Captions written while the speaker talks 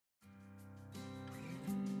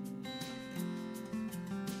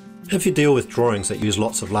If you deal with drawings that use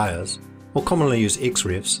lots of layers, or commonly use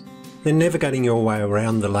XREFs, then navigating your way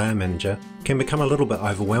around the layer manager can become a little bit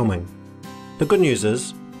overwhelming. The good news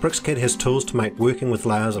is, BricsCAD has tools to make working with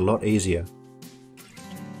layers a lot easier.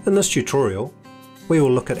 In this tutorial, we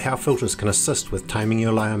will look at how filters can assist with taming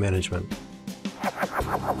your layer management.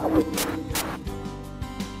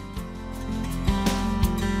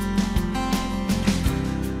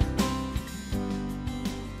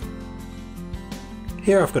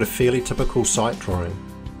 Here I've got a fairly typical site drawing,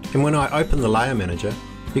 and when I open the layer manager,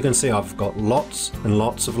 you can see I've got lots and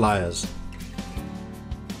lots of layers.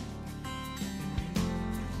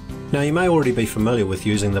 Now you may already be familiar with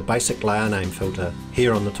using the basic layer name filter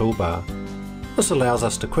here on the toolbar. This allows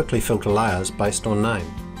us to quickly filter layers based on name.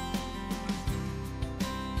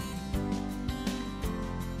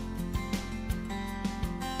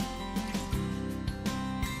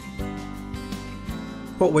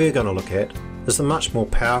 What we're going to look at is the much more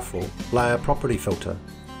powerful layer property filter,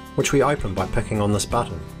 which we open by picking on this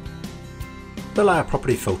button. The layer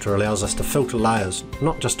property filter allows us to filter layers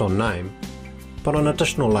not just on name, but on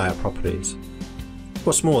additional layer properties.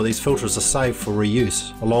 What's more, these filters are saved for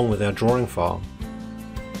reuse along with our drawing file.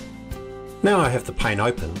 Now I have the pane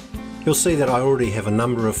open, you'll see that I already have a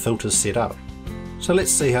number of filters set up. So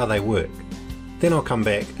let's see how they work. Then I'll come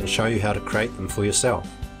back and show you how to create them for yourself.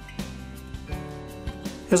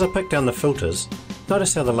 As I pick down the filters,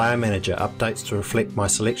 notice how the layer manager updates to reflect my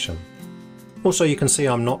selection. Also, you can see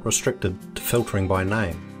I'm not restricted to filtering by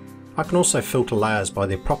name. I can also filter layers by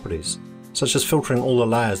their properties, such as filtering all the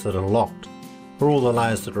layers that are locked, or all the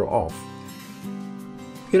layers that are off.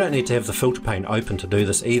 You don't need to have the filter pane open to do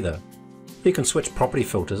this either. You can switch property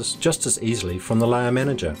filters just as easily from the layer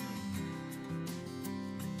manager.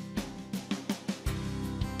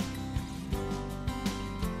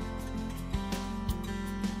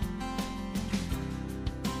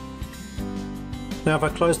 Now if I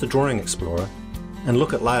close the Drawing Explorer and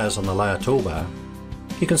look at layers on the layer toolbar,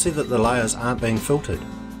 you can see that the layers aren't being filtered.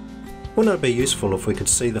 Wouldn't it be useful if we could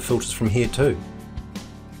see the filters from here too?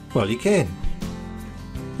 Well, you can.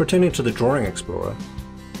 Returning to the Drawing Explorer,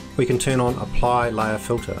 we can turn on Apply Layer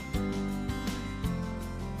Filter.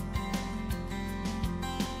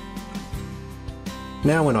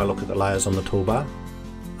 Now when I look at the layers on the toolbar,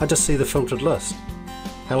 I just see the filtered list,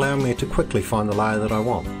 allowing me to quickly find the layer that I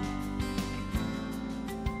want.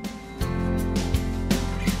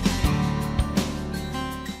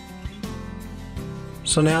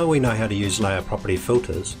 So now we know how to use layer property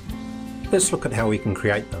filters, let's look at how we can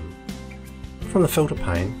create them. From the filter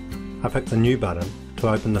pane, I pick the New button to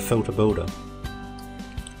open the filter builder.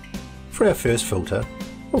 For our first filter,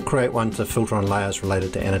 we'll create one to filter on layers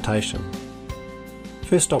related to annotation.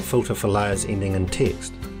 First I'll filter for layers ending in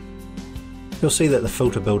text. You'll see that the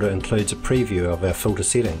filter builder includes a preview of our filter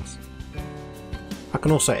settings. I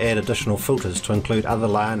can also add additional filters to include other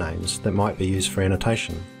layer names that might be used for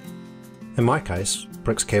annotation. In my case,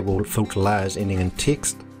 BricsCAD will filter layers ending in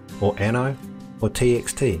text, or anno, or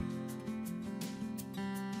txt.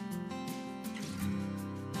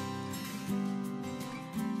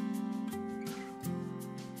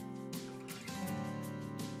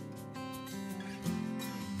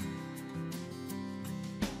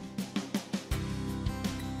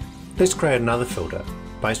 Let's create another filter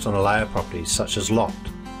based on a layer property such as locked.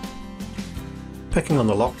 Picking on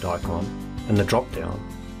the locked icon in the drop-down,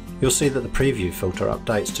 you'll see that the preview filter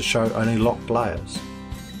updates to show only locked layers.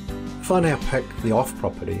 If I now pick the off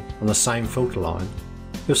property on the same filter line,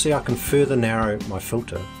 you'll see I can further narrow my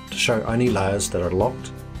filter to show only layers that are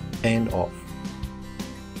locked and off.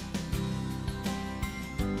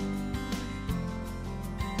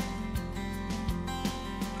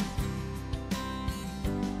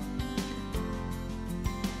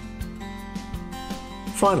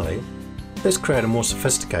 Finally, let's create a more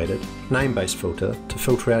sophisticated, name-based filter to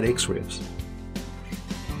filter out XREFs.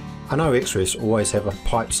 I know XREFs always have a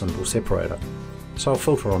pipe symbol separator, so I'll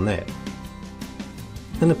filter on that.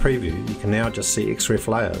 In the preview, you can now just see XREF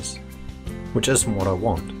layers, which isn't what I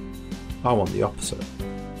want. I want the opposite.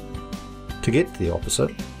 To get to the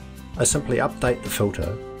opposite, I simply update the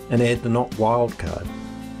filter and add the Not Wildcard,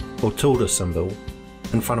 or tilde symbol,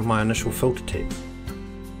 in front of my initial filter text.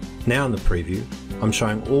 Now in the preview, I'm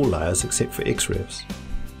showing all layers except for XREFs.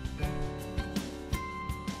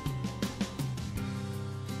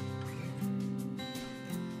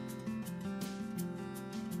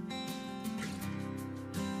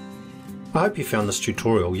 I hope you found this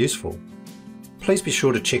tutorial useful. Please be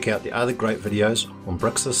sure to check out the other great videos on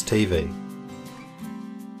Bricsys TV.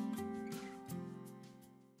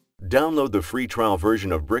 Download the free trial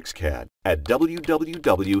version of BricsCAD at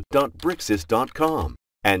www.bricsys.com.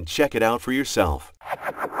 and check it out for yourself.